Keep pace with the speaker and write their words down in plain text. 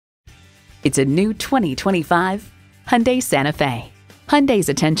It's a new 2025 Hyundai Santa Fe. Hyundai's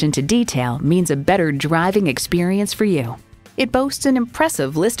attention to detail means a better driving experience for you. It boasts an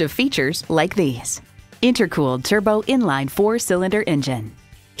impressive list of features like these: intercooled turbo inline 4-cylinder engine,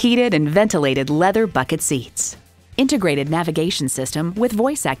 heated and ventilated leather bucket seats, integrated navigation system with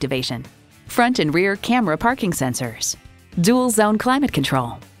voice activation, front and rear camera parking sensors, dual zone climate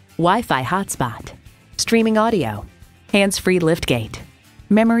control, Wi-Fi hotspot, streaming audio, hands-free liftgate,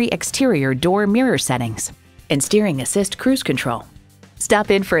 memory exterior door mirror settings, and steering assist cruise control. Stop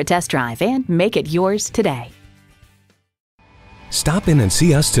in for a test drive and make it yours today. Stop in and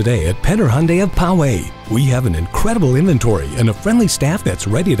see us today at Penner Hyundai of Poway. We have an incredible inventory and a friendly staff that's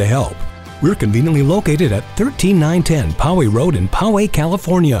ready to help. We're conveniently located at 13910 Poway Road in Poway,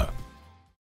 California.